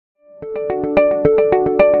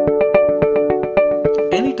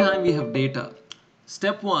Anytime we have data,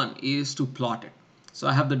 step one is to plot it. So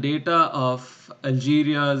I have the data of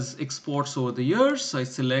Algeria's exports over the years. So I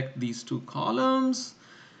select these two columns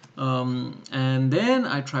and then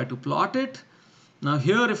I try to plot it. Now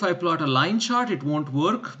here, if I plot a line chart, it won't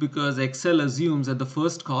work because Excel assumes that the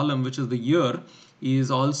first column, which is the year,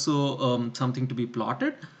 is also something to be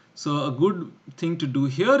plotted. So a good thing to do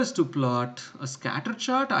here is to plot a scatter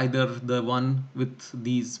chart, either the one with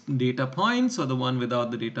these data points or the one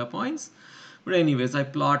without the data points. But anyways, I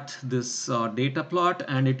plot this data plot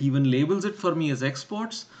and it even labels it for me as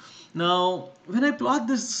exports. Now, when I plot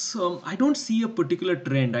this, I don't see a particular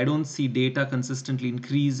trend. I don't see data consistently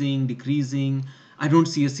increasing, decreasing. I don't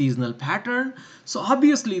see a seasonal pattern. So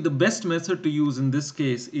obviously the best method to use in this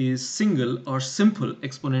case is single or simple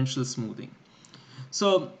exponential smoothing.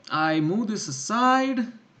 So I move this aside,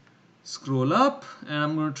 scroll up, and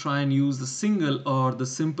I'm going to try and use the single or the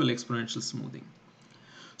simple exponential smoothing.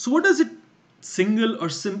 So what does it single or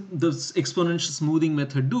the exponential smoothing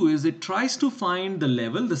method do is it tries to find the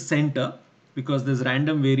level, the center, because there's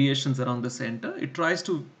random variations around the center. It tries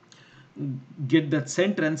to get that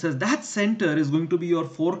center and says that center is going to be your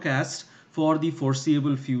forecast for the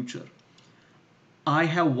foreseeable future. I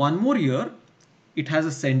have one more year, it has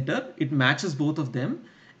a center, it matches both of them,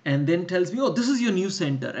 and then tells me, oh, this is your new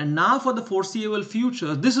center, and now for the foreseeable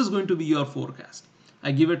future, this is going to be your forecast.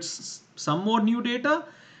 I give it some more new data,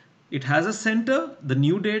 it has a center, the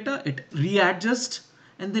new data, it readjusts,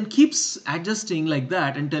 and then keeps adjusting like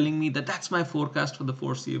that and telling me that that's my forecast for the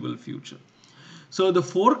foreseeable future. So the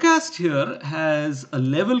forecast here has a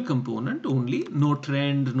level component only, no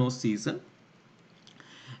trend, no season.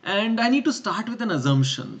 And I need to start with an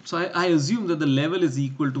assumption. So I assume that the level is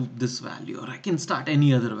equal to this value, or I can start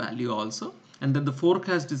any other value also, and that the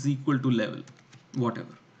forecast is equal to level,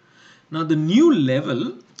 whatever. Now the new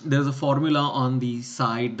level, there's a formula on the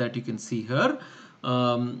side that you can see here.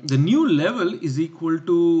 The new level is equal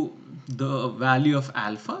to the value of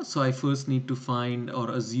alpha. So I first need to find or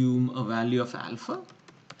assume a value of alpha.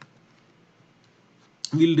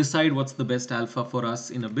 We'll decide what's the best alpha for us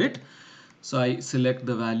in a bit. So I select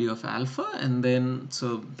the value of alpha, and then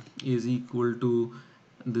so is equal to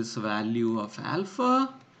this value of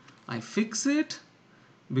alpha. I fix it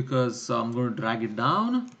because I'm going to drag it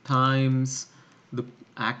down times the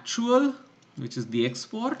actual, which is the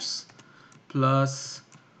exports, plus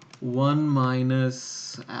 1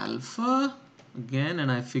 minus alpha again,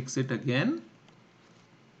 and I fix it again,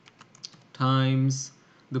 times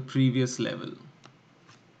the previous level.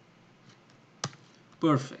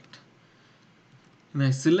 Perfect. And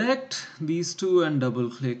I select these two and double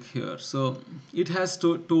click here. So it has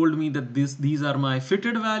told me that these are my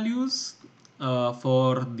fitted values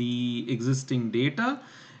for the existing data,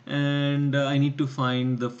 and I need to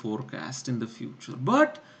find the forecast in the future.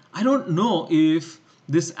 But I don't know if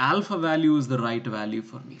this alpha value is the right value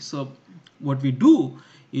for me. So what we do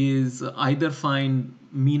is either find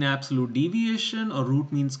mean absolute deviation or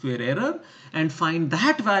root mean square error and find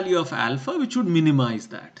that value of alpha which would minimize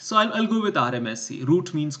that. So I'll go with RMSE,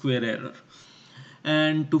 root mean square error.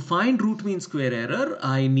 And to find root mean square error,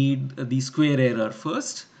 I need the square error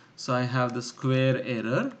first. So I have the square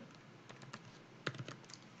error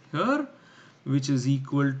here, which is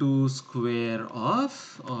equal to square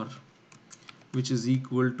of, or which is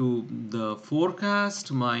equal to the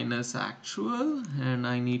forecast minus actual, and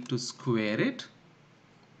I need to square it.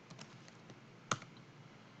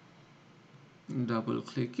 Double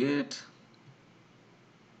click it,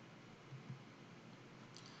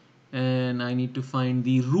 and I need to find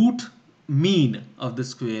the root mean of the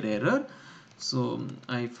square error. So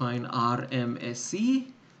I find RMSE,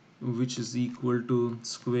 which is equal to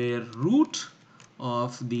square root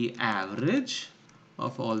of the average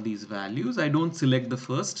of all these values. I don't select the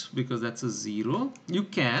first because that's a 0. You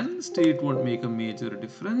can, still it won't make a major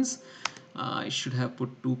difference. I should have put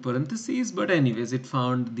 2 parentheses, but anyways, it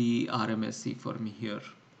found the RMSE for me here.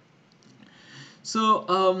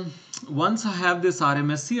 So once I have this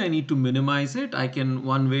RMSE, I need to minimize it.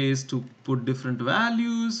 One way is to put different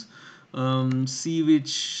values, see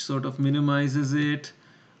which sort of minimizes it,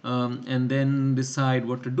 and then decide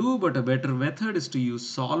what to do. But a better method is to use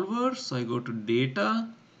solver. So I go to data,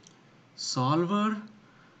 solver,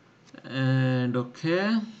 and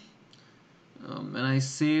okay. And I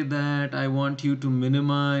say that I want you to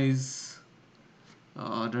minimize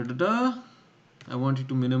I want you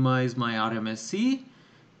to minimize my RMSE,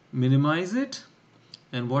 minimize it,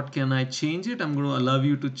 and what can I change it? I'm going to allow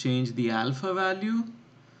you to change the alpha value,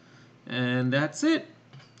 and that's it.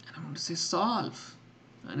 And I'm going to say solve,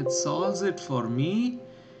 and it solves it for me,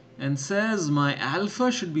 and says my alpha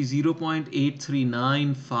should be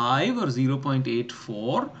 0.8395 or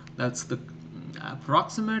 0.84. That's the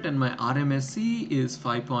approximate, and my RMSE is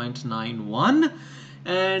 5.91.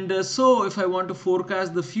 And so if I want to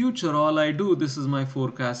forecast the future, all I do, this is my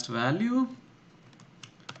forecast value.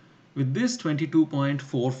 With this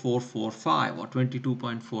 22.4445 or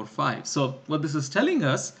 22.45. So what this is telling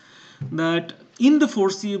us that in the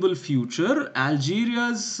foreseeable future,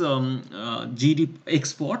 Algeria's GDP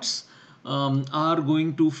exports are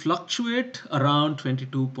going to fluctuate around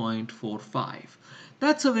 22.45.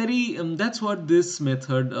 That's a very that's what this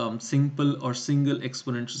method, simple or single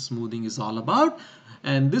exponential smoothing, is all about.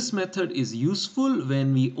 And this method is useful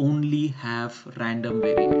when we only have random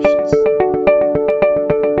variations.